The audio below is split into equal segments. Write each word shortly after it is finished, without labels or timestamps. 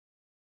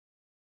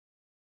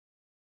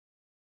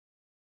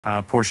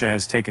Porsche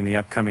has taken the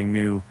upcoming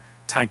new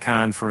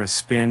Taycan for a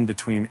spin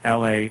between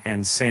LA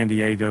and San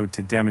Diego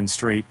to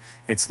demonstrate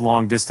its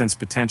long-distance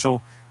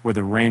potential. With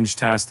a range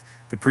test,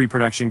 the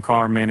pre-production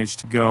car managed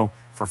to go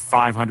for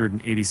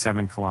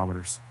 587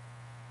 kilometers,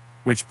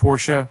 which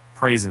Porsche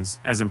praises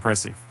as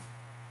impressive.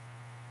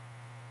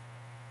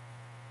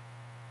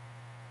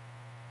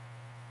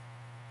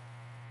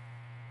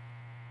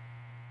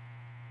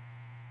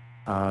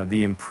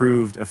 The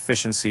improved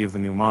efficiency of the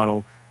new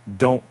model,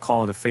 don't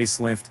call it a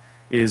facelift,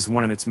 is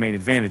one of its main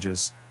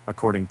advantages,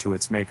 according to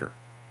its maker.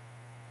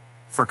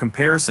 For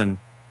comparison,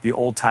 the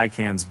old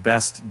Taycan's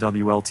best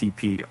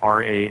WLTP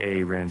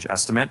RAA range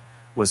estimate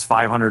was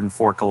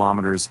 504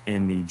 kilometers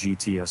in the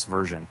GTS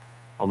version,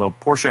 although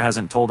Porsche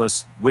hasn't told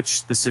us which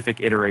specific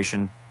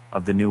iteration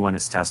of the new one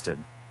is tested.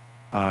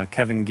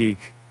 Kevin Giek,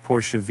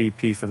 Porsche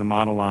VP for the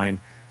model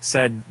line,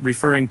 said,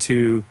 referring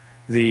to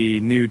the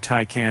new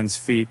Taycan's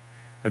feat,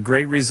 "A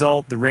great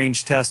result. The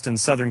range test in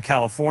Southern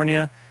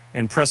California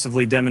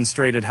impressively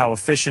demonstrated how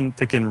efficient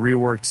the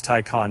reworked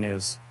Taycan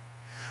is.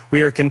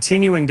 We are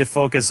continuing to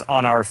focus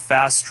on our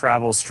fast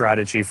travel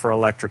strategy for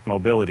electric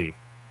mobility.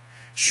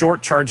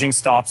 Short charging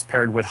stops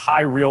paired with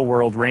high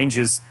real-world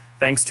ranges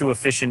thanks to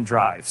efficient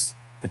drives."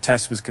 The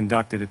test was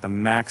conducted at the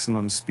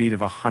maximum speed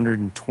of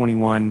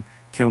 121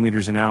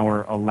 kilometers an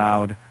hour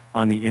allowed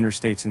on the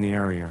interstates in the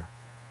area.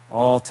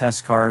 All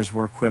test cars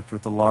were equipped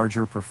with the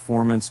larger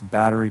Performance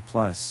Battery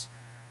Plus.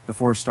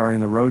 Before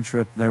starting the road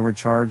trip, they were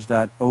charged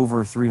at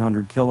over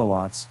 300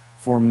 kilowatts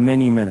for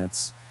many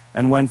minutes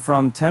and went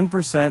from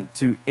 10%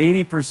 to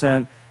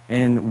 80%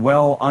 in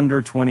well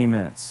under 20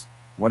 minutes,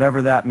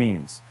 whatever that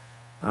means.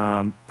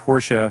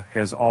 Porsche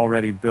has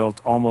already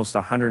built almost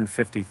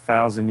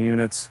 150,000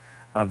 units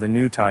of the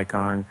new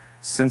Taycan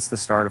since the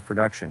start of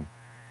production.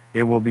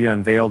 It will be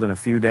unveiled in a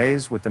few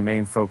days, with the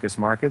main focus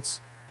markets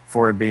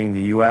for it being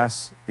the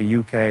US, the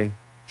UK,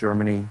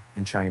 Germany,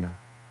 and China.